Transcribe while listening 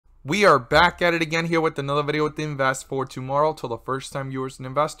We are back at it again here with another video with the Invest for Tomorrow. To the first time viewers and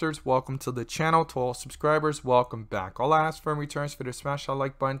investors, welcome to the channel. To all subscribers, welcome back. All I ask for in return is for you to smash that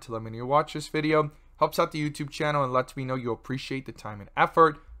like button to let me know you watch this video. Helps out the YouTube channel and lets me know you appreciate the time and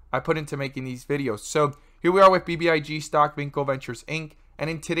effort I put into making these videos. So here we are with Bbig Stock Ventures Inc.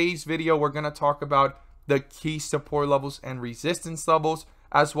 And in today's video, we're going to talk about the key support levels and resistance levels,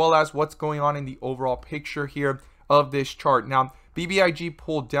 as well as what's going on in the overall picture here of this chart. Now, Bbig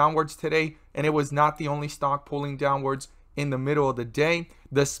pulled downwards today, and it was not the only stock pulling downwards in the middle of the day.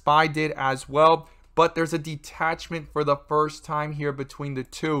 The SPY did as well, but there's a detachment for the first time here between the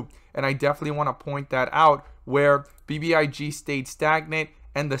two, and I definitely want to point that out, where Bbig stayed stagnant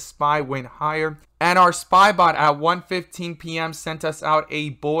and the SPY went higher. And our SPY bot at 1:15 p.m. sent us out a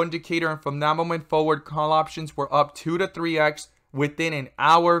bull indicator, and from that moment forward, call options were up 2 to 3x within an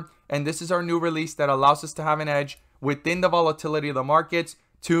hour. And this is our new release that allows us to have an edge within the volatility of the markets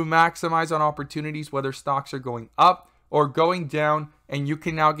to maximize on opportunities, whether stocks are going up or going down, and you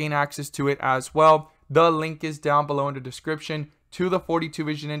can now gain access to it as well. The link is down below in the description to the 42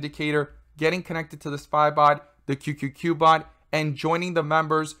 vision indicator, getting connected to the SPY bot, the QQQ bot, and joining the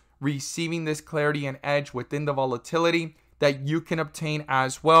members, receiving this clarity and edge within the volatility that you can obtain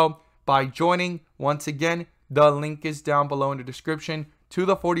as well by joining. Once again, the link is down below in the description to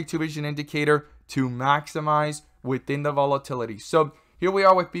the 42 vision indicator to maximize within the volatility. So here we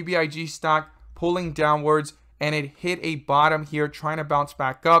are with Bbig stock pulling downwards, and it hit a bottom here, trying to bounce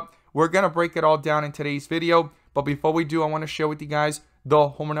back up. We're going to break it all down in today's video, but before we do, I want to share with you guys the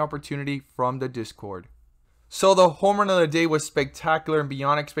home run opportunity from the Discord. So the home run of the day was spectacular and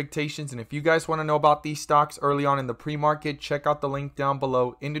beyond expectations, and if you guys want to know about these stocks early on in the pre-market, check out the link down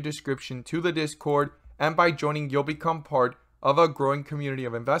below in the description to the Discord, and by joining, you'll become part of a growing community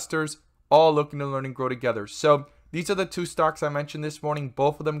of investors all looking to learn and grow together. So these are the two stocks I mentioned this morning.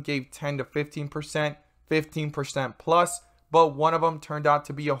 Both of them gave 10 to 15%, 15% plus, but one of them turned out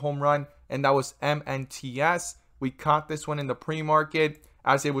to be a home run, and that was MNTS. We caught this one in the pre-market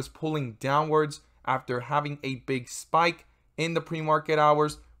as it was pulling downwards after having a big spike in the pre-market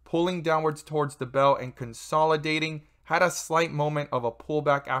hours, pulling downwards towards the bell and consolidating, had a slight moment of a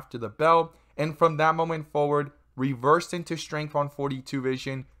pullback after the bell, and from that moment forward, reversed into strength on 42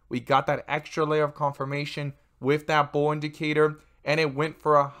 vision. We got that extra layer of confirmation with that bull indicator, and it went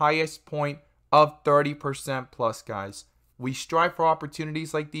for a highest point of 30% plus, guys. We strive for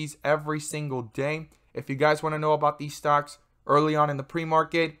opportunities like these every single day. If you guys want to know about these stocks early on in the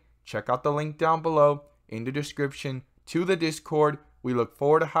pre-market, check out the link down below in the description to the Discord. We look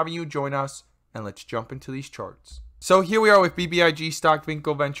forward to having you join us, and let's jump into these charts. So here we are with Bbig Stock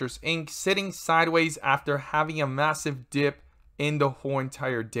Ventures Inc. sitting sideways after having a massive dip in the whole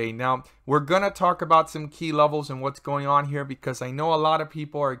entire day. Now, we're going to talk about some key levels and what's going on here, because I know a lot of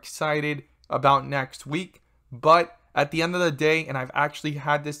people are excited about next week, but at the end of the day, and I've actually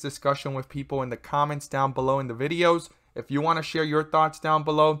had this discussion with people in the comments down below in the videos, if you want to share your thoughts down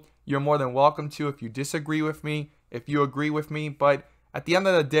below, you're more than welcome to. If you disagree with me, if you agree with me, but at the end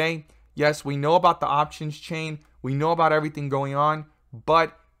of the day, yes, we know about the options chain, we know about everything going on,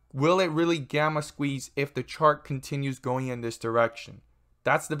 but will it really gamma squeeze if the chart continues going in this direction?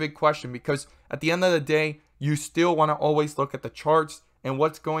 That's the big question, because at the end of the day, you still want to always look at the charts and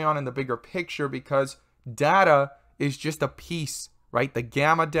what's going on in the bigger picture, because data is just a piece, right? The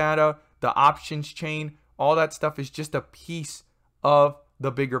gamma data, the options chain, all that stuff is just a piece of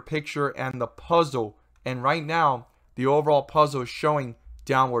the bigger picture and the puzzle. And right now, the overall puzzle is showing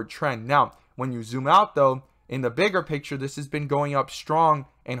downward trend. Now, when you zoom out though, in the bigger picture, this has been going up strong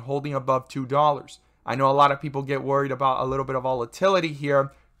and holding above $2. I know a lot of people get worried about a little bit of volatility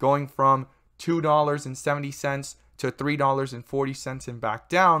here, going from $2.70 to $3.40 and back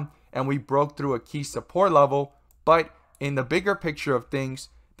down, and we broke through a key support level. But in the bigger picture of things,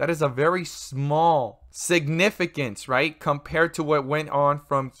 that is a very small significance, right, compared to what went on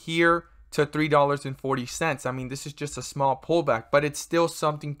from here to $3.40. I mean, this is just a small pullback, but it's still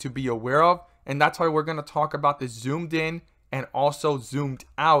something to be aware of. And that's why we're going to talk about this zoomed in and also zoomed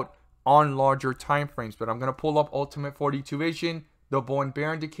out on larger time frames. But I'm going to pull up Ultimate 42 Vision, the bull and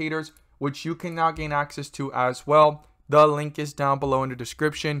bear indicators, which you can now gain access to as well. The link is down below in the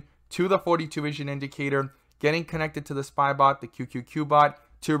description to the 42 Vision indicator, getting connected to the SPY bot, the QQQ bot,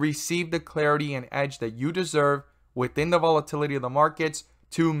 to receive the clarity and edge that you deserve within the volatility of the markets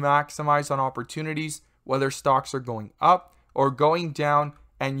to maximize on opportunities, whether stocks are going up or going down.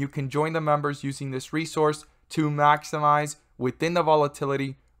 And you can join the members using this resource to maximize within the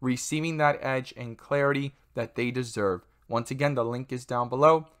volatility, receiving that edge and clarity that they deserve. Once again, the link is down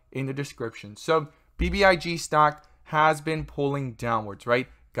below in the description. So Bbig stock has been pulling downwards, right?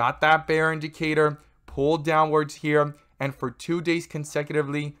 got that bear indicator, pulled downwards here, and for 2 days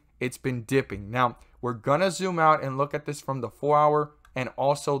consecutively, it's been dipping. Now, we're gonna zoom out and look at this from the 4-hour and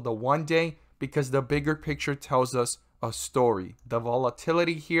also the 1 day, because the bigger picture tells us a story. The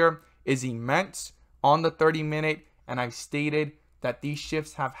volatility here is immense on the 30-minute, and I've stated that these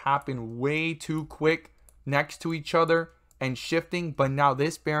shifts have happened way too quick next to each other and shifting, but now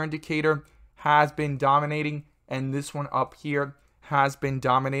this bear indicator has been dominating, and this one up here has been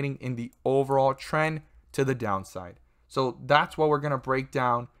dominating in the overall trend to the downside. So that's what we're going to break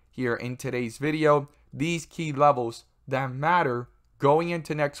down here in today's video, these key levels that matter going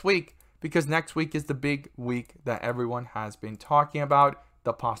into next week, because next week is the big week that everyone has been talking about,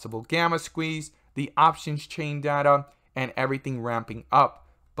 the possible gamma squeeze, the options chain data, and everything ramping up.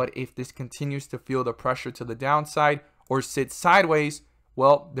 But if this continues to feel the pressure to the downside or sit sideways,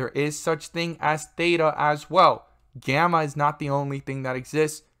 well, there is such thing as theta as well. Gamma is not the only thing that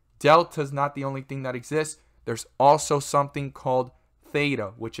exists. Delta is not the only thing that exists. There's also something called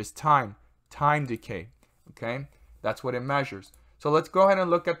theta, which is time decay. Okay, that's what it measures. So let's go ahead and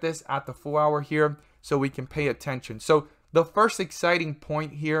look at this at the 4-hour here so we can pay attention. So the first exciting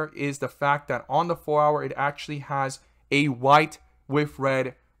point here is the fact that on the 4-hour, it actually has a white with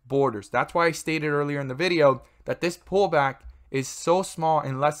red borders. That's why I stated earlier in the video that this pullback is so small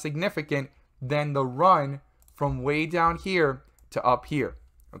and less significant than the run from way down here to up here.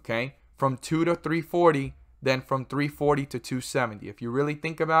 Okay, from 2 to 340, then from 340 to 270. If you really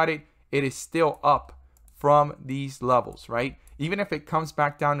think about it, it is still up from these levels, right? Even if it comes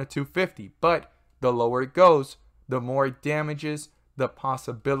back down to 250, but the lower it goes, the more it damages the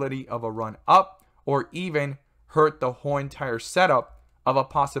possibility of a run up, or even hurt the whole entire setup of a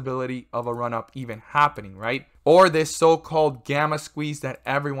possibility of a run up even happening, right? Or this so-called gamma squeeze that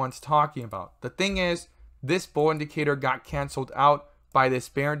everyone's talking about. The thing is, this bull indicator got canceled out by this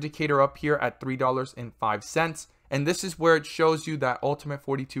bear indicator up here at $3.05. And this is where it shows you that Ultimate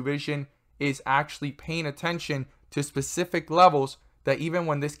 42 Vision is actually paying attention to specific levels that even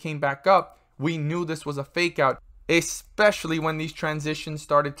when this came back up, we knew this was a fake out, especially when these transitions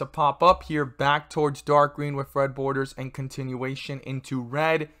started to pop up here back towards dark green with red borders and continuation into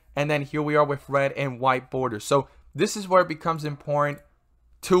red. And then here we are with red and white borders. So this is where it becomes important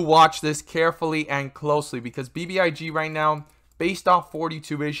to watch this carefully and closely, because BBIG right now, based off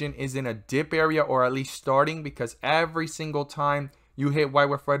 42 Vision, is in a dip area, or at least starting, because every single time you hit white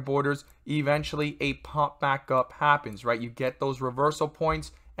with red borders, eventually a pop back up happens, right? You get those reversal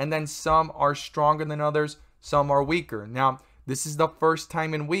points, and then some are stronger than others, some are weaker. Now, this is the first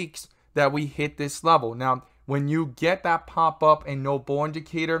time in weeks that we hit this level. Now, when you get that pop up and no bull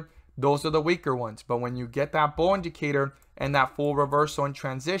indicator, those are the weaker ones. But when you get that bull indicator and that full reversal and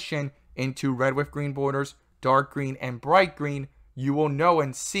transition into red with green borders, dark green and bright green, you will know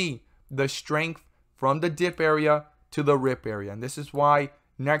and see the strength from the dip area to the rip area. And this is why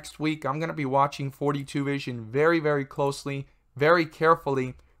next week I'm going to be watching 42 Vision very, very closely, very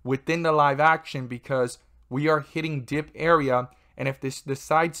carefully within the live action, because we are hitting dip area. And if this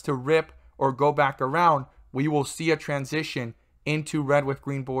decides to rip or go back around, we will see a transition into red with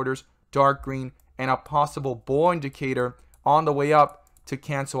green borders, dark green, and a possible bull indicator on the way up to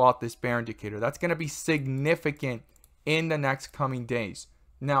cancel out this bear indicator. That's going to be significant in the next coming days.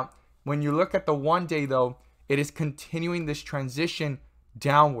 Now, when you look at the 1 day though, it is continuing this transition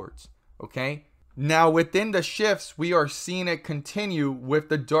downwards, okay? Now, within the shifts, we are seeing it continue with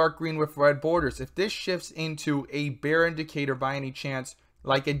the dark green with red borders. If this shifts into a bear indicator by any chance,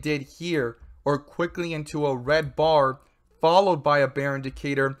 like it did here, or quickly into a red bar followed by a bear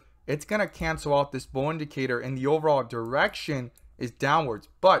indicator, it's going to cancel out this bull indicator, and the overall direction is downwards.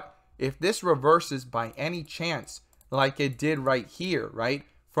 But if this reverses by any chance, like it did right here, right,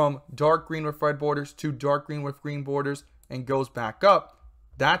 from dark green with red borders to dark green with green borders and goes back up,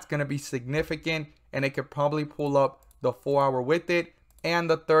 that's going to be significant, and it could probably pull up the 4-hour with it and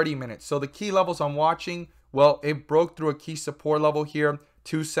the 30 minutes. So the key levels I'm watching, well, it broke through a key support level here,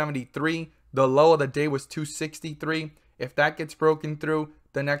 273. The low of the day was 263. If that gets broken through,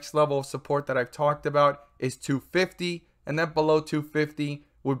 the next level of support that I've talked about is 250, and then below 250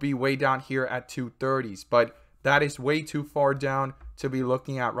 would be way down here at 230s. But that is way too far down to be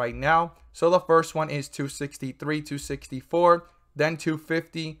looking at right now. So the first one is 263, 264, then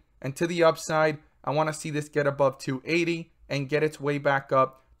 250, and to the upside, I want to see this get above 280 and get its way back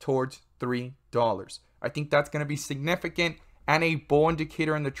up towards $3. I think that's going to be significant, and a bull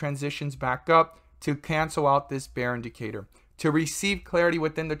indicator in the transitions back up to cancel out this bear indicator. To receive clarity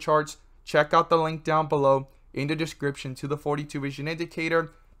within the charts, check out the link down below in the description to the 42 Vision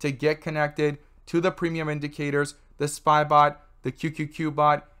indicator to get connected to the premium indicators, the SpyBot, the QQQ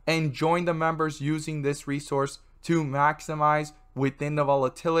bot, and join the members using this resource to maximize within the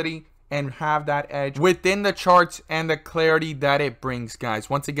volatility and have that edge within the charts and the clarity that it brings, guys.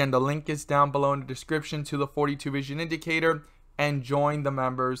 Once again, the link is down below in the description to the 42 vision indicator, and join the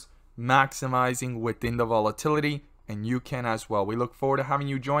members maximizing within the volatility, and you can as well. We look forward to having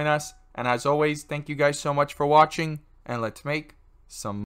you join us, and as always, thank you guys so much for watching, and let's make some